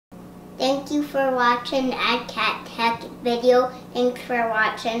Thank you for watching a cat tech video. Thanks for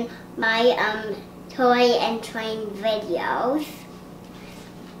watching my toy and train videos.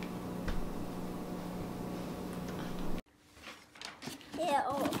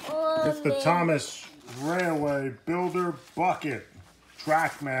 It's the Thomas Railway Builder Bucket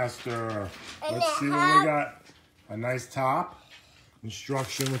TrackMaster. Let's see what we got. A nice top.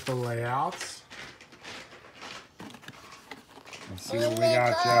 Instruction with the layouts. Let's see what we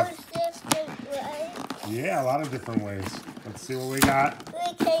got, Jeff. Yeah, a lot of different ways. Let's see what we got.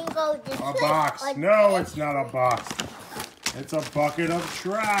 We can go this a box. No, it's not a box. It's a bucket of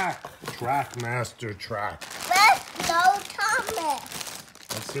track. TrackMaster track. That's no Thomas.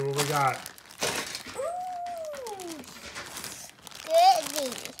 Let's see what we got. Ooh,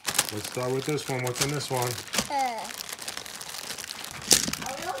 goody. Let's start with this one. What's in this one?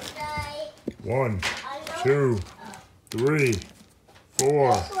 One, two, three,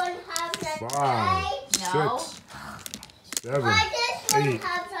 4, 5, 6, 7, 8, 9,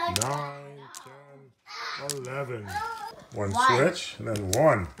 10, 11. One switch, and then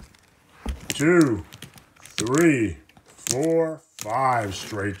 1, 2, 3, 4, 5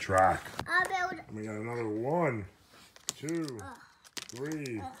 straight track. And we got another 1, 2,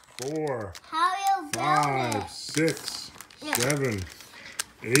 3, 4, 5, 6, 7,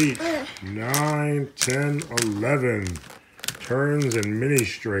 8, 9, 10, 11. Turns and mini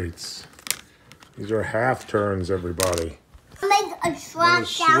straights. These are half turns, everybody. Make a track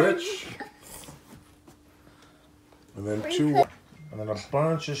switch. And then and then a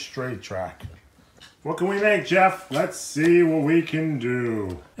bunch of straight track. What can we make, Jeff? Let's see what we can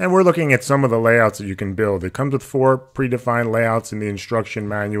do. And we're looking at some of the layouts that you can build. It comes with 4 predefined layouts in the instruction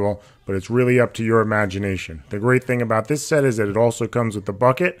manual, but it's really up to your imagination. The great thing about this set is that it also comes with the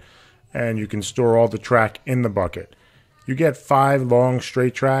bucket, and you can store all the track in the bucket. You get 5 long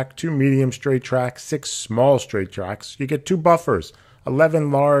straight track, 2 medium straight tracks, 6 small straight tracks. You get 2 buffers,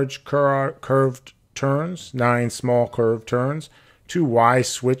 11 large curved turns, 9 small curved turns, 2 Y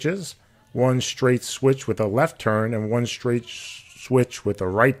switches, 1 straight switch with a left turn, and 1 straight switch with a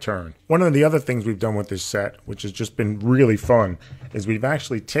right turn. One of the other things we've done with this set, which has just been really fun, is we've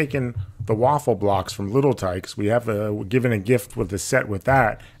actually taken the waffle blocks from Little Tykes. We have given a gift with the set with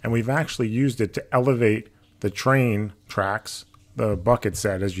that, and we've actually used it to elevate the train tracks, the bucket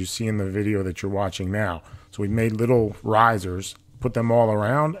set, as you see in the video that you're watching now. So we made little risers, put them all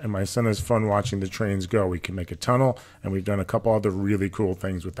around, and my son has fun watching the trains go. We can make a tunnel, and we've done a couple other really cool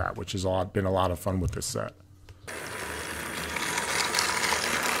things with that, which has been a lot of fun with this set.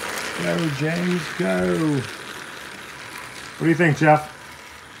 Go, James, go. What do you think, Jeff?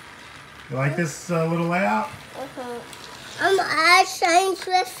 You like this little layout? I changed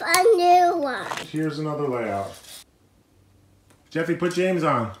with a new one. Here's another layout. Jeffy, put James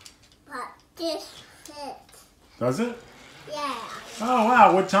on. But this fits. Does it? Yeah. Oh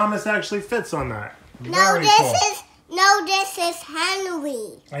wow, what Thomas actually fits on that. This is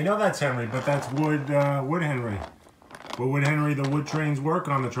Henry. I know that's Henry, but that's Wood Henry. But Wood Henry, the wood trains work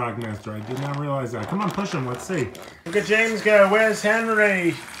on the TrackMaster. I did not realize that. Come on, push him. Let's see. Look at James go. Where's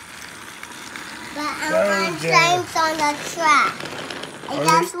Henry? But I want James on the track. I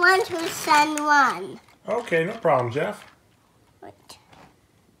just want to send one. Okay, no problem, Jeff. What?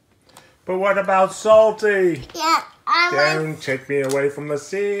 But what about Salty? Yeah, Don't take me away from the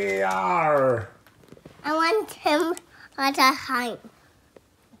CR. I want him on the height.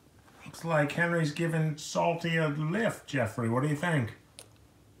 Looks like Henry's giving Salty a lift, Jeffrey. What do you think?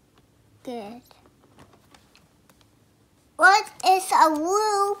 Good. What is a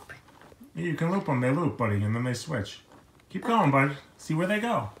loop? You can loop them. They loop, buddy, and then they switch. Keep going, bud. See where they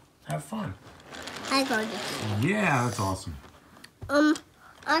go. Have fun. I go this way. Yeah, that's awesome. A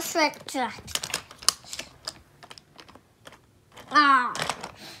switch track.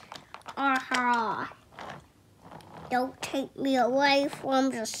 Don't take me away from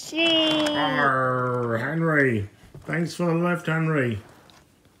the sea. Henry. Thanks for the lift, Henry.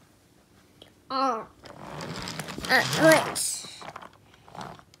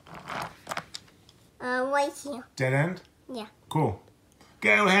 Right here. Dead end? Yeah. Cool.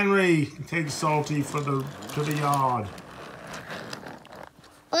 Go, Henry. Take Salty to the yard.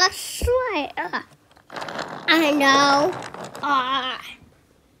 Let's try it. I know.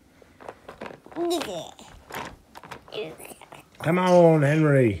 Come on,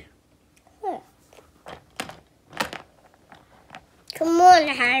 Henry. Come on,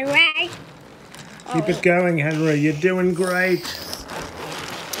 Henry. Keep it going, Henry. You're doing great.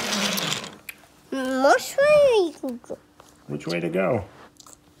 Which way you go? Which way to go?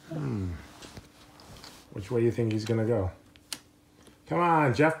 Which way do you think he's going to go? Come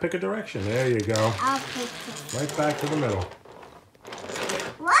on, Jeff, pick a direction. There you go. I'll pick it. Right back to the middle.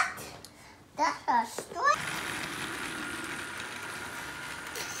 What? That's a story.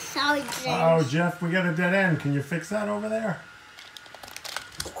 Sorry, James. Oh, Jeff, we got a dead end. Can you fix that over there?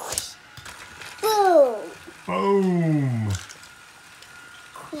 Boom. Boom.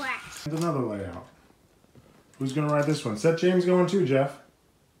 Crash. And another layout. Who's going to ride this one? Set James going too, Jeff.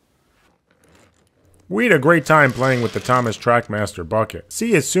 We had a great time playing with the Thomas TrackMaster bucket.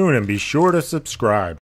 See you soon and be sure to subscribe.